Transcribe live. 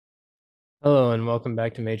Hello and welcome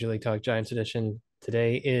back to Major League Talk Giants edition.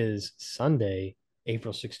 Today is Sunday,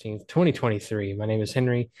 April 16th, 2023. My name is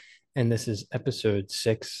Henry, and this is episode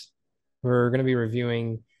 6. We're going to be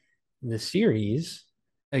reviewing the series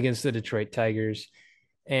against the Detroit Tigers.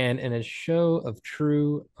 And in a show of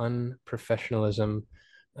true unprofessionalism,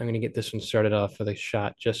 I'm going to get this one started off with a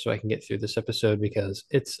shot just so I can get through this episode because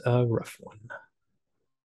it's a rough one.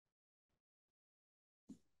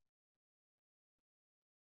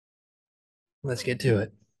 Let's get to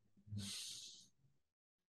it.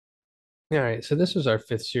 All right, so this was our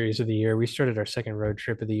fifth series of the year. We started our second road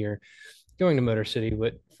trip of the year going to Motor City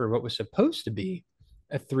for what was supposed to be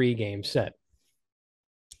a 3 game set.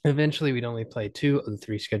 Eventually, we'd only play 2 of the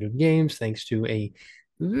 3 scheduled games thanks to a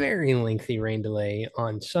very lengthy rain delay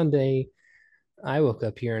on Sunday. I woke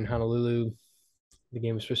up here in Honolulu. The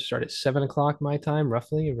game was supposed to start at 7 o'clock my time,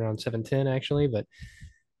 roughly around 7:10 actually, but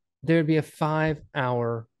there'd be a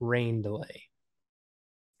 5-hour rain delay,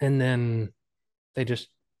 and then they just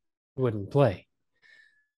wouldn't play.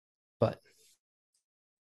 But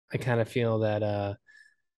I kind of feel that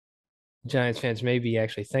Giants fans may be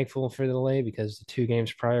actually thankful for the delay because the 2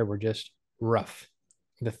 games prior were just rough.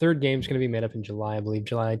 The third game is going to be made up in July, I believe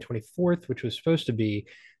July 24th, which was supposed to be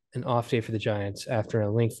an off day for the Giants after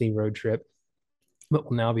a lengthy road trip, but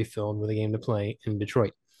will now be filled with a game to play in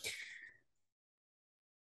Detroit.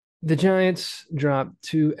 The Giants dropped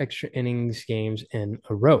 2 extra innings games in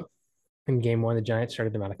a row. In game one, the Giants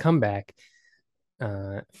started them on a comeback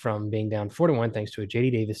from being down 4-1 thanks to a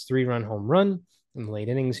JD Davis 3-run home run in the late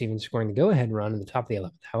innings, even scoring the go-ahead run in the top of the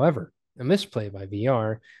 11th. However, a misplay by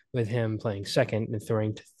VR with him playing second and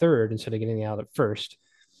throwing to third instead of getting out at first,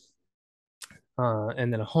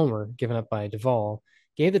 and then a homer given up by Duvall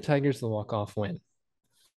gave the Tigers the walk-off win.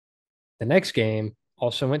 The next game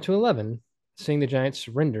also went to 11, seeing the Giants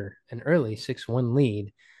surrender an early 6-1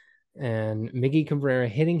 lead, and Miggy Cabrera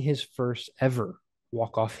hitting his first ever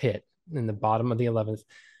walk-off hit in the bottom of the 11th.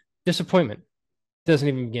 Disappointment. Doesn't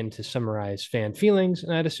even begin to summarize fan feelings,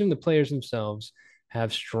 and I'd assume the players themselves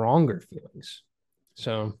have stronger feelings.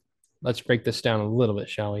 So let's break this down a little bit,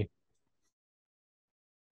 shall we?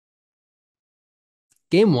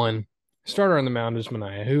 Game one, starter on the mound is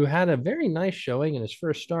Manaea, who had a very nice showing in his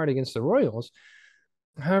first start against the Royals.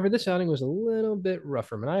 However, this outing was a little bit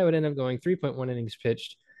rougher. Manaea would end up going 3.1 innings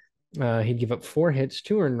pitched. He'd give up 4 hits,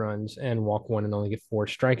 2 earned runs, and walk one and only get 4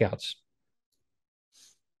 strikeouts.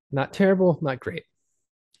 Not terrible, not great.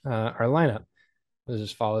 Our lineup was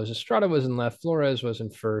as follows: Estrada was in left, Flores was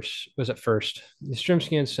at first,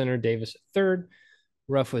 Yastrzemski in center, Davis at third,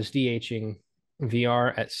 Ruff was DHing,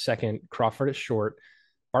 VR at second, Crawford at short,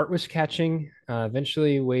 Bart was catching.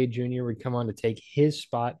 Eventually, Wade Jr. would come on to take his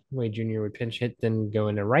spot. Wade Jr. would pinch hit, then go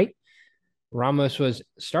into right. Ramos was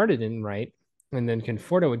started in right, and then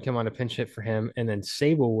Conforto would come on to pinch hit for him, and then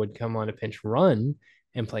Sable would come on to pinch run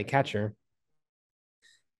and play catcher.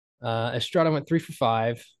 Estrada went 3 for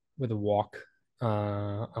 5 with a walk,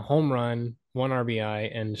 a home run, 1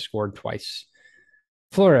 RBI, and scored twice.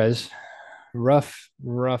 Flores, rough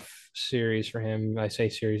series for him. I say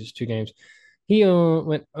series, it's 2 games. He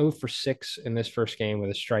went 0 for 6 in this first game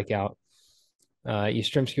with a strikeout.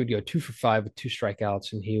 Yastrzemski would go 2 for 5 with 2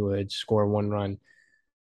 strikeouts, and he would score 1 run.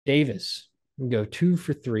 Davis would go 2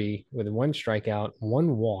 for 3 with 1 strikeout,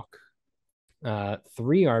 1 walk,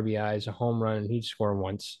 3 RBIs, a home run, and he'd score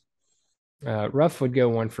once. Ruff would go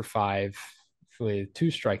 1 for 5 with 2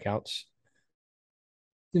 strikeouts.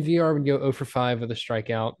 The VR would go 0 for 5 with a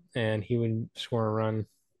strikeout, and he would score a run.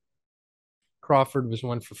 Crawford was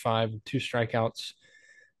 1 for 5 with 2 strikeouts.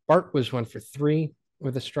 Bart was 1 for 3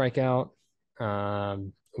 with a strikeout.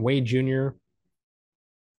 Wade Jr.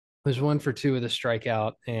 was 1 for 2 with a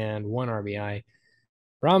strikeout and 1 RBI.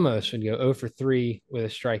 Ramos would go 0 for 3 with a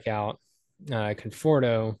strikeout.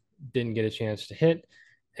 Conforto didn't get a chance to hit.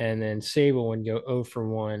 And then Sable would go 0 for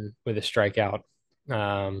 1 with a strikeout.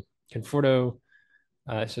 Conforto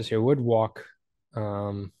says here would walk.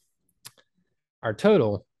 Our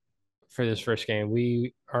total for this first game,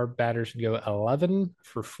 our batters would go 11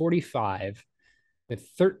 for 45 with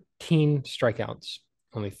 13 strikeouts,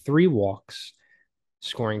 only 3 walks,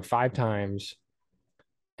 scoring 5 times,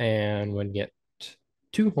 and would get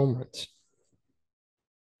 2 home runs.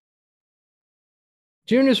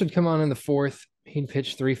 Juniors would come on in the fourth. He'd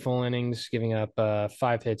pitch 3 full innings, giving up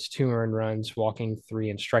 5 hits, 2 earned runs, walking 3,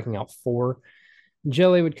 and striking out 4.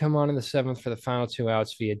 Jelly would come on in the seventh for the final 2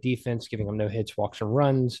 outs via defense, giving up no hits, walks, or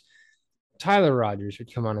runs. Tyler Rogers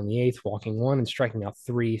would come on in the eighth, walking 1 and striking out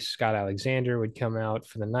 3. Scott Alexander would come out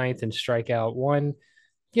for the ninth and strike out 1,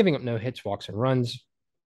 giving up no hits, walks, and runs.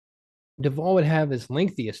 Duvall would have his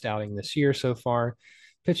lengthiest outing this year so far,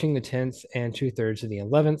 pitching the 10th and 2/3 of the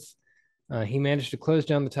 11th. He managed to close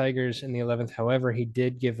down the Tigers in the 11th. However, he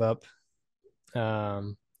did give up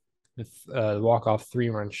the walk-off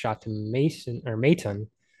 3-run shot to Mayton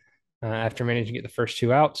after managing to get the first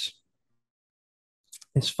 2 outs.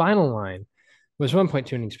 His final line was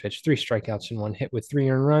 1.2 innings pitched, 3 strikeouts, and 1 hit with 3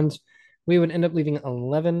 earned runs. We would end up leaving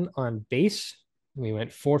 11 on base. We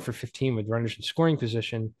went 4 for 15 with runners in scoring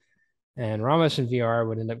position. And Ramos and VR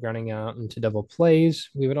would end up grounding out into double plays.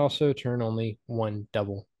 We would also turn only 1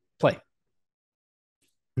 double play.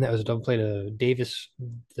 And that was a double play to Davis,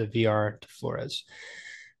 the VR to Flores.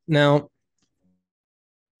 Now,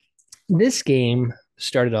 this game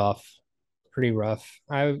started off pretty rough.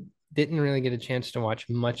 I didn't really get a chance to watch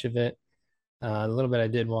much of it. A little bit I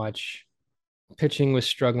did watch. Pitching was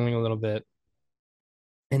struggling a little bit.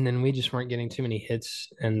 And then we just weren't getting too many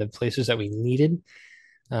hits in the places that we needed.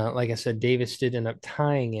 Like I said, Davis did end up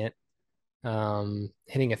tying it,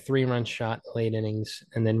 hitting a 3-run shot late innings.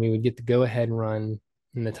 And then we would get the go-ahead run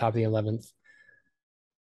in the top of the 11th.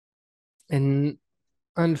 And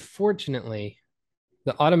unfortunately,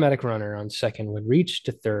 the automatic runner on second would reach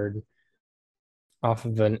to third off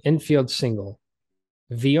of an infield single.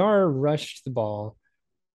 VR rushed the ball,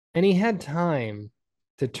 and he had time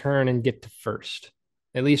to turn and get to first,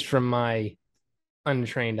 at least from my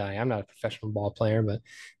untrained eye. I'm not a professional ball player, but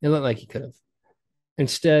it looked like he could have.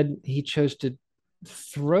 Instead, he chose to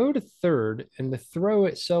throw to third, and the throw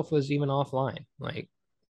itself was even offline. Like,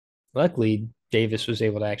 luckily, Davis was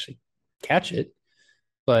able to actually catch it,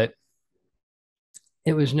 but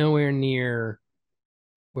it was nowhere near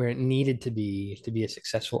where it needed to be a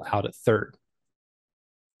successful out at third.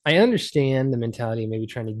 I understand the mentality of maybe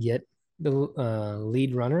trying to get the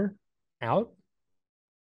lead runner out,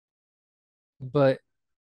 but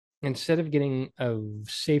instead of getting a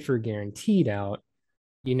safer guaranteed out,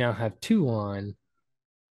 you now have 2 on,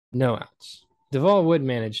 no outs. Duvall would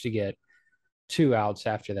manage to get 2 outs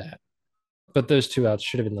after that, but those 2 outs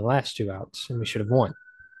should have been the last 2 outs, and we should have won,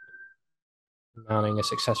 mounting a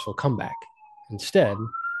successful comeback. Instead,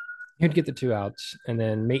 he'd get the 2 outs, and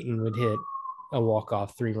then Mayton would hit a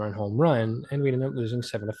walk-off 3-run home run, and we'd end up losing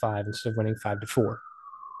 7-5 instead of winning 5-4.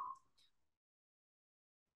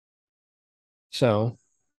 So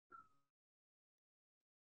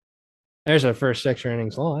there's our first extra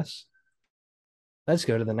innings loss. Let's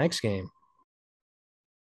go to the next game.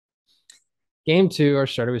 Game 2, our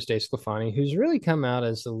starter was Dave Sclafani, who's really come out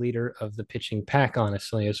as the leader of the pitching pack,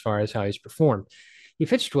 honestly, as far as how he's performed. He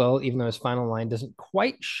pitched well, even though his final line doesn't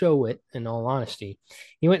quite show it, in all honesty.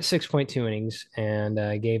 He went 6.2 innings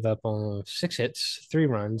and gave up almost 6 hits, 3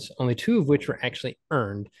 runs, only 2 of which were actually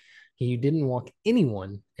earned. He didn't walk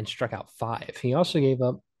anyone and struck out 5. He also gave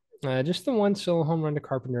up just the 1 solo home run to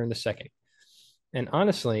Carpenter in the second. And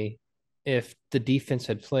honestly, if the defense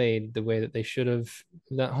had played the way that they should have,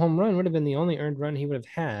 that home run would have been the only earned run he would have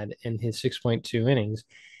had in his 6.2 innings.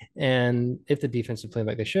 And if the defense had played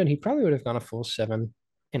like they should, he probably would have gone a full 7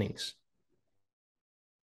 innings.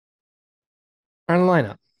 Our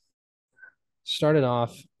lineup started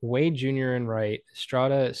off Wade Jr. in right,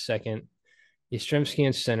 Estrada at second, Yastrzemski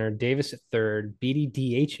in center, Davis at third, Beatty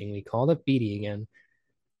DHing. We called up Beatty again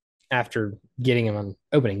after getting him on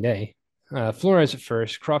opening day. Flores at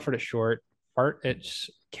first, Crawford at short, Art at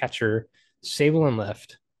catcher, Sable in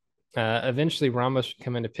left. Eventually, Ramos would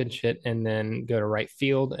come in to pinch hit and then go to right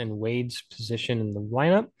field and Wade's position in the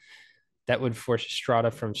lineup. That would force Estrada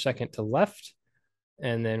from second to left.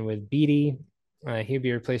 And then with Beatty, he'd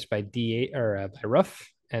be replaced by by Ruff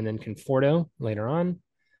and then Conforto later on.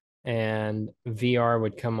 And VR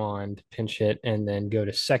would come on to pinch hit and then go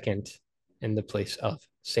to second in the place of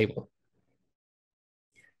Sable.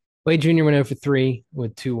 Wade Jr. went 0 for 3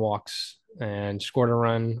 with 2 walks and scored a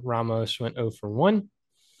run. Ramos went 0 for 1.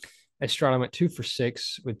 Estrada went 2 for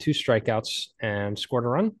 6 with 2 strikeouts and scored a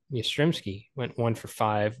run. Yastrzemski went 1 for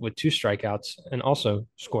 5 with 2 strikeouts and also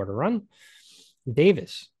scored a run.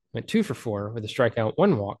 Davis went 2 for 4 with a strikeout,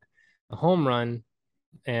 1 walk, a home run,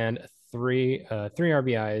 and three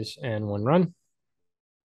RBIs and 1 run.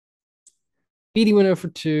 Beatty went 0 for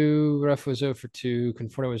 2. Ruff was 0 for 2.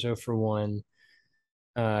 Conforto was 0 for 1.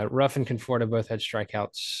 Ruff and Conforto both had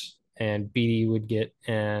strikeouts, and Beatty would get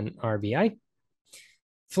an RBI.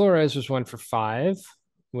 Flores was 1 for 5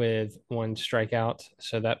 with 1 strikeout,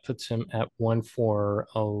 so that puts him at 1 for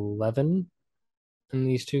 11 in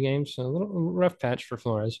these 2 games. So a little rough patch for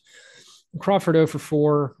Flores. Crawford 0 for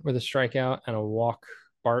 4 with a strikeout and a walk.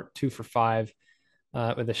 Bart 2 for 5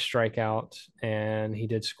 with a strikeout, and he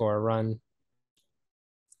did score a run.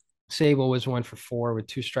 Sable was 1 for 4 with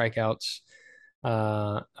 2 strikeouts,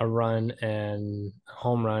 a run and a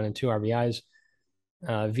home run and 2 RBIs.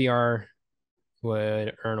 VR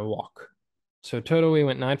would earn a walk. So total, we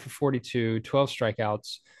went 9 for 42, 12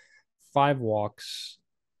 strikeouts, 5 walks,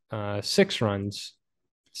 6 runs,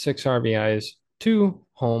 6 RBIs, 2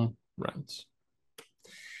 home runs.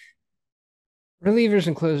 Relievers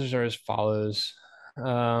and closers are as follows.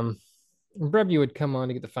 Brebu would come on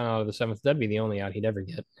to get the final out of the 7th. That'd be the only out he'd ever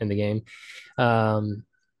get in the game.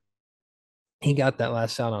 He got that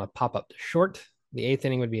last out on a pop up to short. The 8th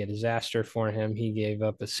inning would be a disaster for him. He gave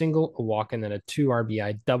up a single, a walk, and then a 2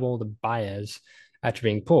 RBI double to Baez after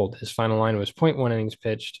being pulled. His final line was 0.1 innings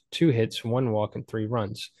pitched, 2 hits, 1 walk, and 3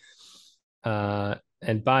 runs.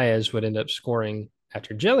 And Baez would end up scoring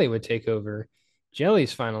after Jelly would take over.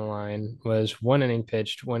 Jelly's final line was 1 inning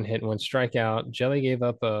pitched, 1 hit, 1 strikeout. Jelly gave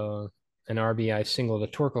up an RBI single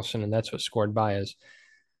to Torkelson, and that's what scored Baez.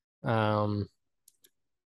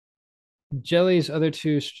 Jelly's other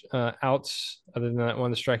 2 outs, other than that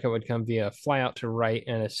one, the strikeout would come via a fly out to right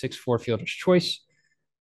and a 6-4 fielder's choice.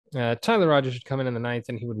 Tyler Rogers would come in the 9th,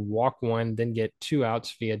 and he would walk 1, then get 2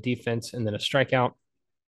 outs via defense and then a strikeout.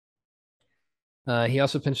 He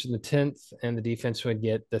also pinched in the 10th, and the defense would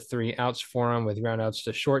get the 3 outs for him with groundouts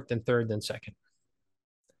to short, then third, then second.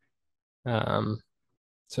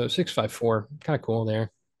 So 6-5-4, kind of cool there.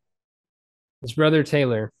 His brother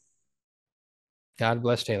Taylor, God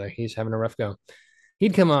bless Taylor, he's having a rough go.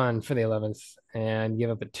 He'd come on for the 11th and give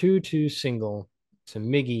up a 2-2 single to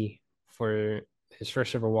Miggy for his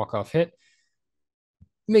first ever walk-off hit.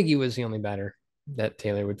 Miggy was the only batter that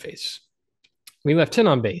Taylor would face. We left 10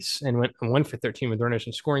 on base and went 1 for 13 with runners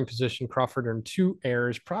in scoring position. Crawford earned 2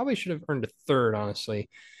 errors. Probably should have earned a third, honestly.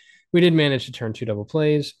 We did manage to turn 2 double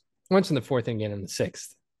plays, once in the 4th and again in the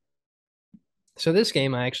 6th. So this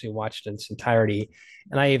game I actually watched in its entirety,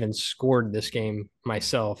 and I even scored this game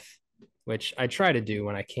myself, which I try to do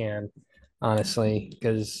when I can, honestly,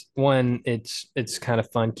 because one, it's kind of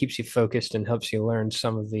fun, keeps you focused, and helps you learn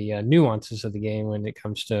some of the nuances of the game when it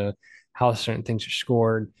comes to how certain things are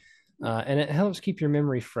scored. And it helps keep your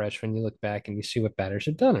memory fresh when you look back and you see what batters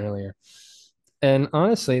had done earlier. And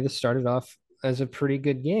honestly, this started off as a pretty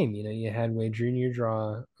good game. You know, you had Wade Jr.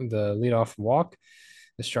 draw the leadoff walk.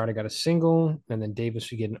 Estrada got a single, and then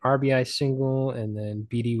Davis would get an RBI single, and then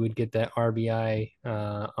Beatty would get that RBI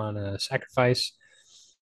on a sacrifice.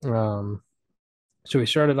 So we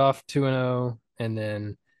started off 2-0, and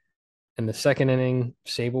then in the 2nd inning,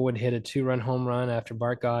 Sable would hit a 2-run home run after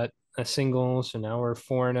Bart got a single. So now we're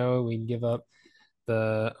 4-0. We'd give up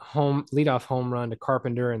the home leadoff home run to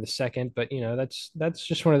Carpenter in the 2nd, but you know that's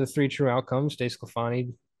just one of the 3 true outcomes.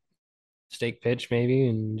 DeSclafani stake pitch maybe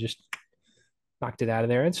and just knocked it out of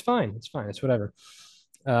there. It's fine. It's fine. It's whatever.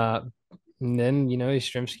 And then, you know,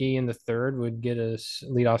 Yastrzemski in the 3rd would get a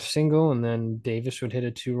leadoff single, and then Davis would hit a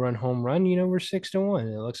 2-run home run. You know, we're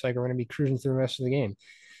 6-1. It looks like we're going to be cruising through the rest of the game,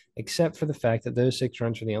 except for the fact that those 6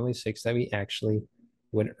 runs were the only 6 that we actually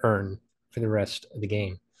would earn for the rest of the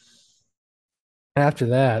game. After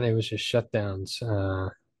that, it was just shutdowns.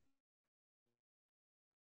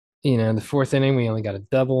 You know, in the 4th inning, we only got a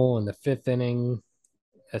double. In the 5th inning,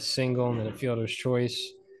 a single, and then a fielder's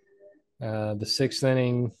choice. The 6th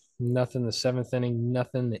inning, nothing. The 7th inning,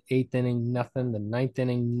 nothing. The 8th inning, nothing. The 9th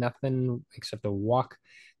inning, nothing except a walk.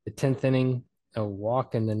 The 10th inning, a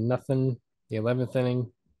walk and then nothing. The 11th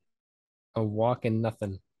inning, a walk and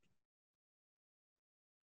nothing.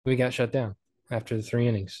 We got shut down after the 3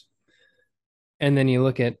 innings. And then you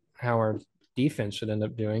look at how our defense would end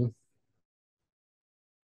up doing.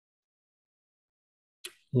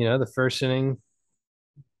 You know, the 1st inning,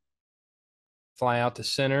 fly out to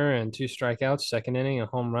center and 2 strikeouts. 2nd inning, a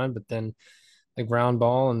home run, but then a ground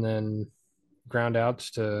ball and then ground outs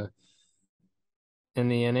to in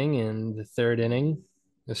the inning. And the 3rd inning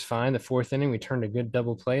was fine. The 4th inning, we turned a good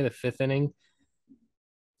double play. The 5th inning,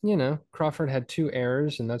 you know, Crawford had 2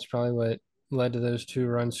 errors, and that's probably what led to those 2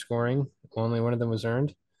 runs scoring. Only one of them was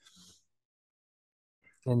earned.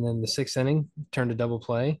 And then the 6th inning turned a double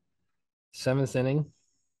play. 7th inning,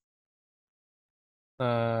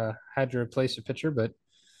 had to replace a pitcher, but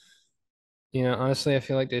you know, honestly, I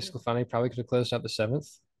feel like DeSclafani probably could have closed out the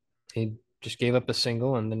 7th. He just gave up a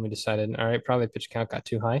single, and then we decided, all right, probably pitch count got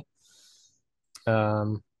too high.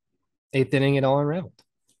 8th inning, it all unraveled,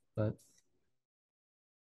 but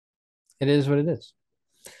it is what it is.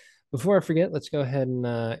 Before I forget, let's go ahead and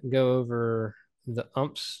go over the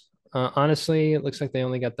umps. Honestly, it looks like they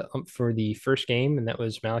only got the ump for the 1st game, and that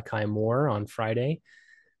was Malachi Moore on Friday.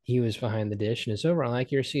 He was behind the dish, and his overall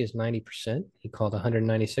accuracy is 90%. He called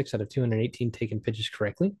 196 out of 218 taken pitches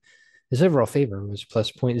correctly. His overall favor was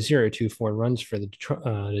plus 0.024 runs for the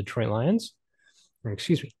Detroit Lions, or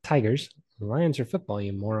excuse me, Tigers. The Lions are football,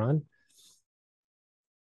 you moron.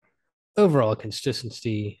 Overall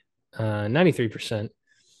consistency, 93%.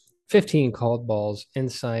 15 called balls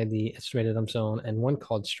inside the estimated ump zone, and one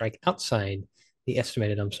called strike outside the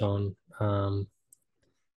estimated ump zone.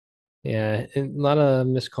 Yeah, a lot of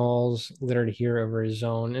missed calls littered here over his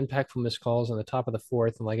zone. Impactful missed calls on the top of the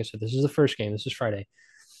fourth. And like I said, this is the first game. This is Friday.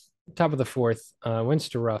 Top of the fourth, wins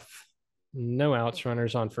to Ruff. No outs,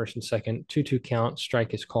 runners on first and second. 2-2 count.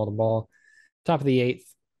 Strike is called a ball. Top of the eighth,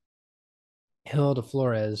 Hill to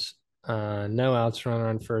Flores. No outs, runner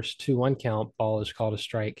on first. 2-1 count. Ball is called a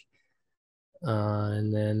strike.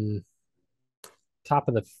 And then top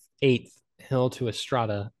of the eighth, Hill to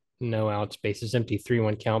Estrada. No outs, bases empty.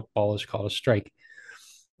 3-1 count. Ball is called a strike.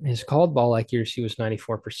 His called ball accuracy was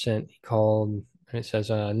 94%. He called, it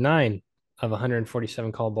says 9 of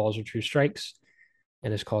 147 called balls are true strikes.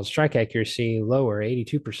 And his called strike accuracy lower,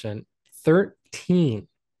 82%. 13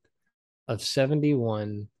 of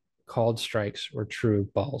 71 called strikes were true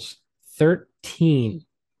balls. 13.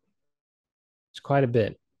 It's quite a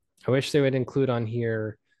bit. I wish they would include on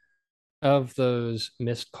here of those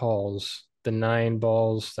missed calls, the 9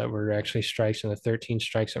 balls that were actually strikes and the 13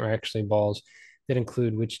 strikes that were actually balls, that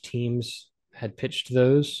include which teams had pitched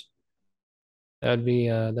those. That'd be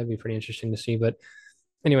pretty interesting to see. But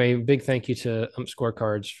anyway, big thank you to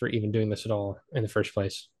Scorecards for even doing this at all in the first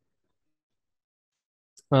place.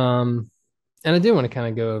 And I do want to kind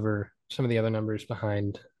of go over some of the other numbers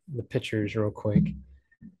behind the pitchers real quick,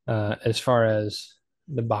 as far as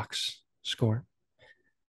the box score.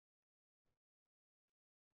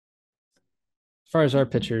 As far as our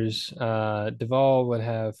pitchers, Duvall would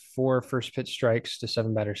have 4 first pitch strikes to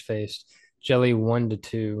 7 batters faced. Jelly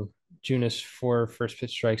 1-2. Junis 4 first pitch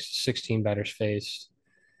strikes to 16 batters faced.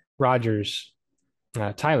 Rogers,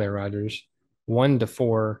 Tyler Rogers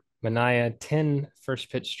 1-4. Manaya 10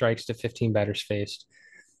 first pitch strikes to 15 batters faced.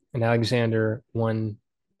 And Alexander 1-3.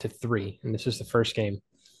 And this is the first game.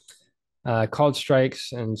 Called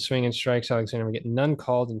strikes and swinging strikes. Alexander would get none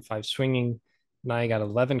called and 5 swinging. Nye got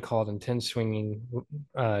 11 called and 10 swinging.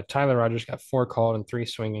 Tyler Rogers got 4 called and 3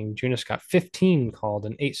 swinging. Junis got 15 called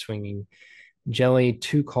and 8 swinging. Jelly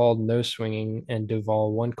 2 called, no swinging, and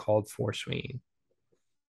Duvall 1 called, 4 swinging.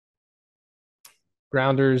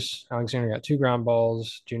 Grounders, Alexander got 2 ground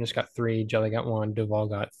balls. Junis got 3. Jelly got 1. Duvall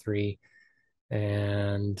got 3.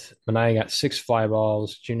 And Manaya got 6 fly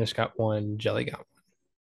balls. Junis got 1. Jelly got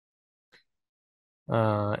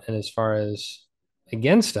 1. And as far as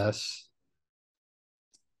against us,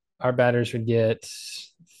 our batters would get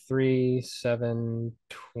 3, 7,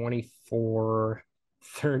 24,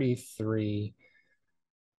 33,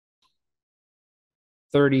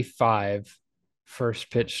 35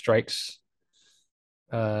 first pitch strikes.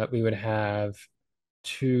 We would have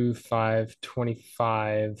 2, 5,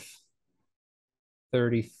 25,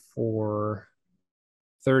 34,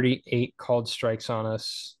 38 called strikes on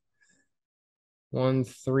us. 1,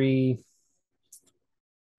 3,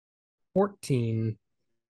 14,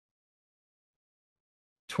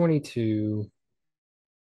 22,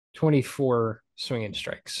 24 swinging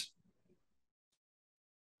strikes.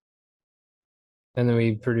 And then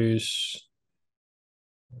we produce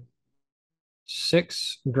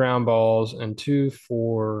 6 ground balls and 2,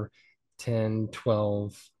 4, 10,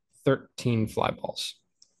 12, 13 fly balls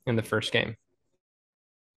in the first game.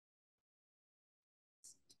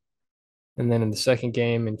 And then in the second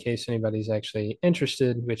game, in case anybody's actually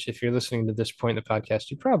interested, which if you're listening to this point in the podcast,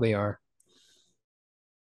 you probably are,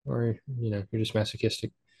 or you're just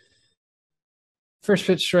masochistic. First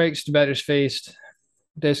pitch strikes to batters faced.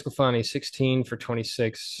 DeSclafani 16 for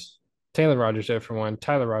 26. Taylor Rogers 0 for 1.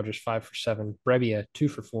 Tyler Rogers 5 for 7. Brebbia 2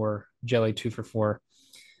 for 4. Jelly 2 for 4.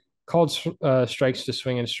 Called strikes to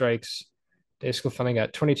swing and strikes. DeSclafani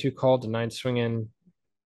got 22 called to 9 swinging.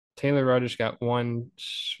 Taylor Rogers got 1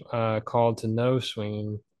 called to no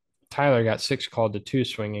swinging. Tyler got 6 called to 2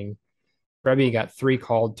 swinging. Brebbia got 3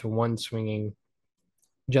 called to 1 swinging.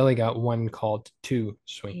 Jelly got 1 called to 2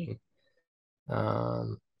 swinging.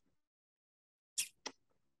 And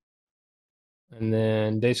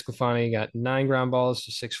then DeSclafani got 9 ground balls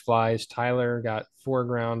to 6 flies. Tyler got 4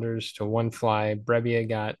 grounders to 1 fly. Brebbia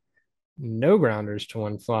got no grounders to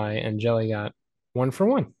 1 fly. And Jelly got 1 for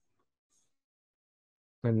 1.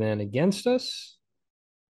 And then against us,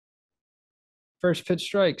 first pitch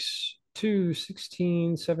strikes 2,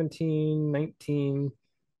 16, 17, 19,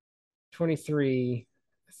 23,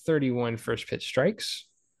 31 first pitch strikes.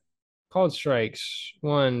 Called strikes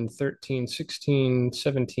 1, 13, 16,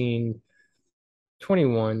 17,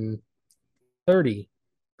 21, 30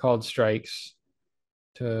 called strikes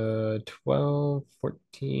to 12,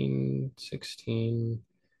 14, 16,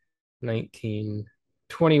 19,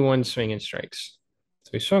 21 swinging strikes.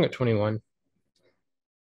 So we swung at 21.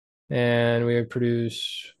 And we would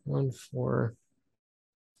produce 11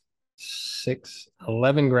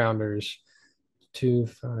 grounders, 2,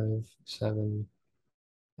 5, 7,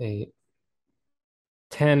 8,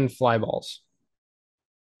 10 fly balls.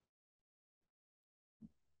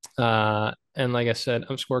 And like I said,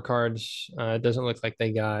 scorecards, it doesn't look like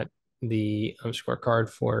they got the scorecard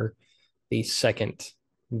for the second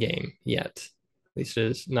game yet. At least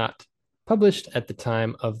it is not published at the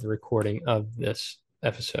time of the recording of this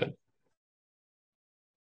episode.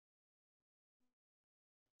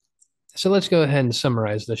 So let's go ahead and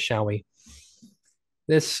summarize this, shall we?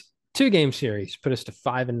 This two-game series put us to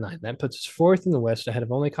 5-9. That puts us fourth in the West, ahead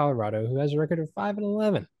of only Colorado, who has a record of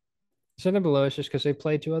 5-11. So they're below us just because they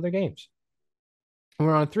played two other games. And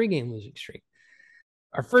we're on a three-game losing streak.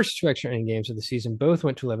 Our first two extra inning games of the season both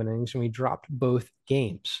went to 11 innings, and we dropped both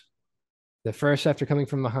games. The first after coming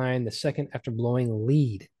from behind, the second after blowing a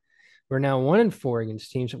lead. We're now 1-4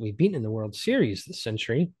 against teams that we've beaten in the World Series this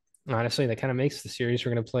century. Honestly, that kind of makes the series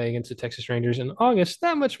we're going to play against the Texas Rangers in August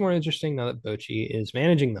that much more interesting now that Bochy is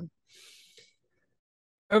managing them.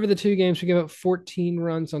 Over the two games, we give up 14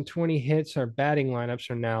 runs on 20 hits. Our batting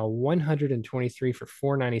lineups are now 123 for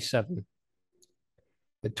 497.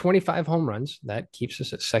 With 25 home runs, that keeps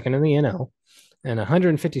us at second in the NL, and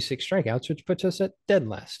 156 strikeouts, which puts us at dead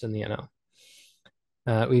last in the NL.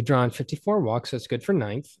 We've drawn 54 walks. That's good for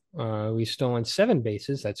ninth. We've stolen 7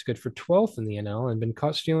 bases. That's good for 12th in the NL, and been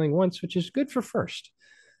caught stealing once, which is good for first.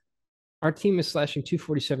 Our team is slashing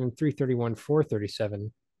 247, 331,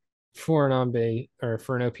 437 for an on base or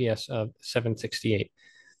for an OPS of 768,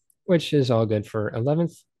 which is all good for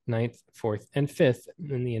 11th, 9th, 4th, and 5th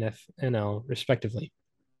in the NL, respectively.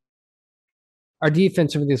 Our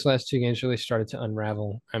defense over these last two games really started to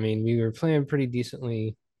unravel. I mean, we were playing pretty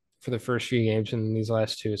decently for the first few games, and these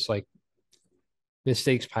last two, it's like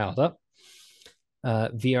mistakes piled up.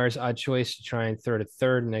 VR's odd choice to try and throw to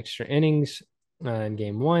third in extra innings in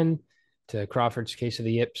game one, to Crawford's case of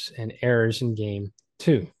the yips and errors in game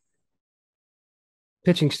two.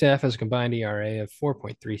 Pitching staff has a combined ERA of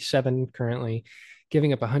 4.37 currently,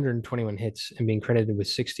 giving up 121 hits and being credited with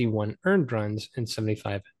 61 earned runs and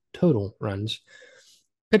 75 total runs.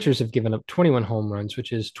 Pitchers have given up 21 home runs,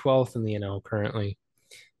 which is 12th in the NL currently.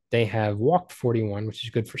 They have walked 41, which is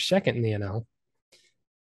good for second in the NL.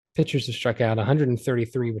 Pitchers have struck out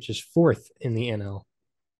 133, which is fourth in the NL.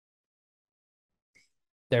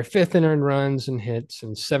 They're fifth in earned runs and hits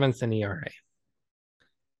and seventh in ERA.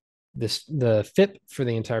 The FIP for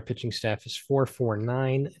the entire pitching staff is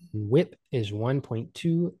 4.49, and WHIP is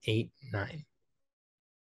 1.289.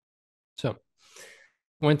 So,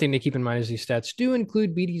 one thing to keep in mind is these stats do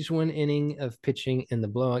include Beatty's one inning of pitching in the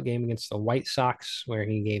blowout game against the White Sox, where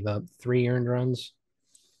he gave up 3 earned runs.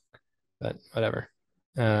 But whatever.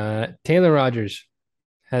 Taylor Rogers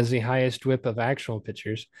has the highest WHIP of actual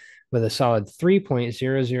pitchers with a solid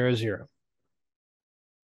 3.000.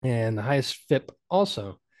 And the highest FIP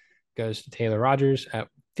also goes to Taylor Rogers at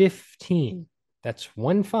 15. That's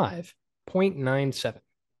 15.97.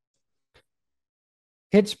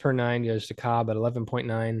 Hits per 9 goes to Cobb at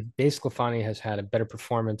 11.9. Desclafani has had a better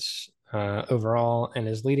performance overall and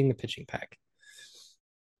is leading the pitching pack.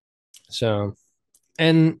 So,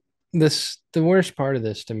 and the worst part of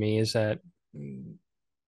this to me is that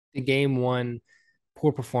the game one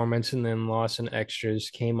poor performance and then loss in extras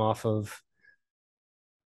came off of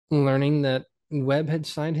learning that Webb had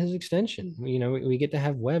signed his extension. You know, we get to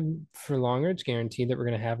have Webb for longer. It's guaranteed that we're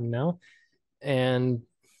going to have him now. And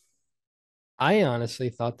I honestly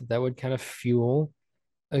thought that that would kind of fuel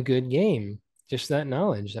a good game. Just that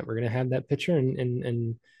knowledge that we're going to have that pitcher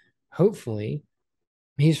and hopefully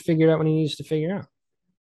he's figured out what he needs to figure out.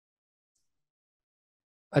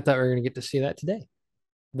 I thought we were going to get to see that today.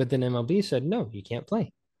 But then MLB said, no, you can't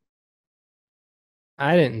play.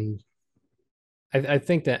 I didn't. I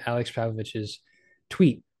think that Alex Pavich's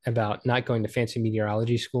tweet about not going to fancy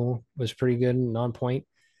meteorology school was pretty good and on point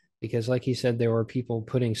because, like he said, there were people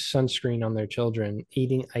putting sunscreen on their children,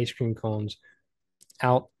 eating ice cream cones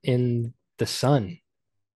out in the sun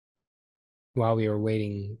while we were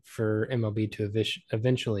waiting for MLB to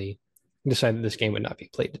eventually decide that this game would not be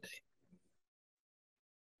played today.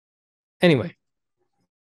 Anyway,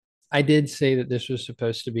 I did say that this was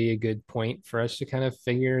supposed to be a good point for us to kind of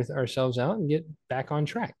figure ourselves out and get back on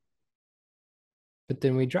track. But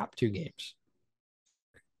then we dropped 2 games.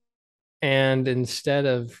 And instead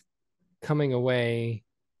of coming away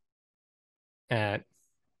at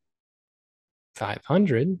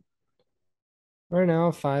 500, we're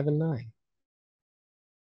now 5-9.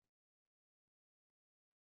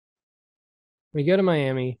 We go to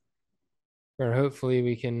Miami. or hopefully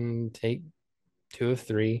we can take two of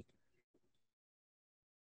three.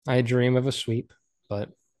 I dream of a sweep, but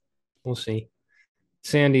we'll see.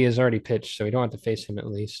 Sandy has already pitched, so we don't have to face him at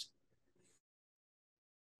least.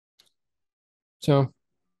 So,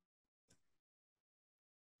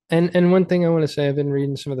 and one thing I want to say, I've been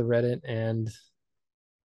reading some of the Reddit, and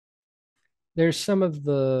there's some of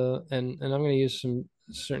the and I'm going to use some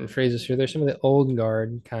certain phrases here. There's some of the old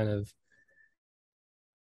guard kind of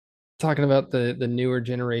talking about the newer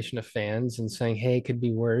generation of fans and saying, "Hey, it could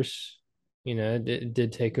be worse." You know, it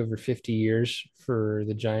did take over 50 years for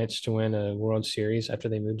the Giants to win a World Series after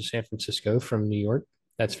they moved to San Francisco from New York.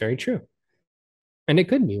 That's very true. And it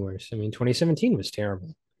could be worse. I mean, 2017 was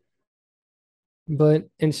terrible. But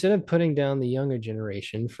instead of putting down the younger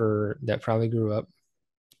generation for that probably grew up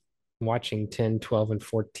watching 10, 12, and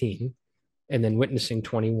 14 and then witnessing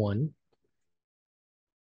 21,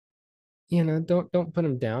 don't put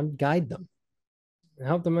them down, guide them,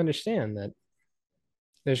 help them understand that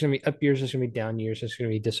there's going to be up years, there's going to be down years, there's going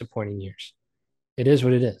to be disappointing years. It is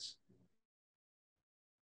what it is.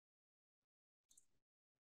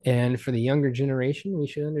 And for the younger generation, we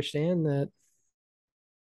should understand that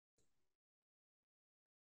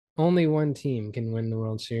only one team can win the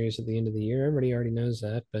World Series at the end of the year. Everybody already knows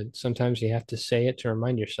that, but sometimes you have to say it to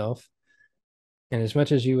remind yourself. And as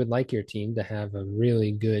much as you would like your team to have a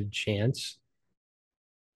really good chance,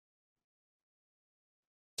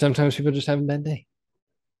 sometimes people just have a bad day.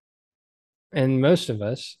 And most of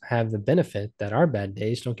us have the benefit that our bad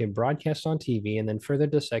days don't get broadcast on TV and then further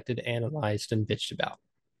dissected, analyzed, and bitched about.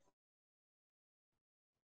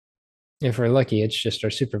 If we're lucky, it's just our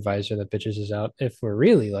supervisor that bitches us out. If we're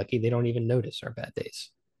really lucky, they don't even notice our bad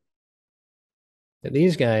days. But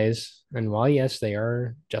these guys, and while yes, they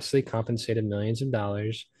are justly compensated millions of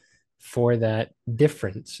dollars for that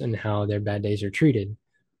difference in how their bad days are treated,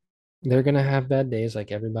 they're going to have bad days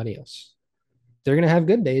like everybody else. They're going to have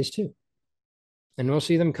good days too. And we'll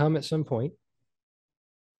see them come at some point.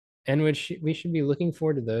 And which we should be looking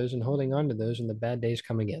forward to those and holding on to those when the bad days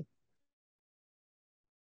come again.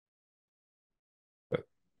 But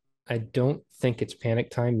I don't think it's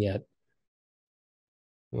panic time yet.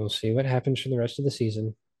 We'll see what happens for the rest of the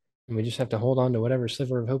season. And we just have to hold on to whatever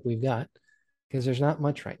sliver of hope we've got because there's not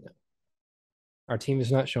much right now. Our team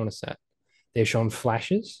has not shown us that. They've shown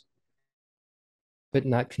flashes, but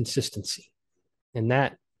not consistency. And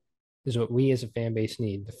that is what we as a fan base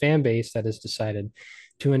need. The fan base that has decided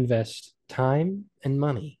to invest time and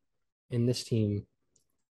money in this team,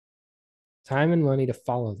 time and money to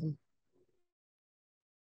follow them.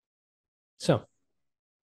 So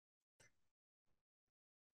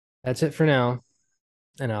that's it for now.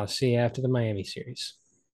 And I'll see you after the Miami series.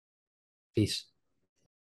 Peace.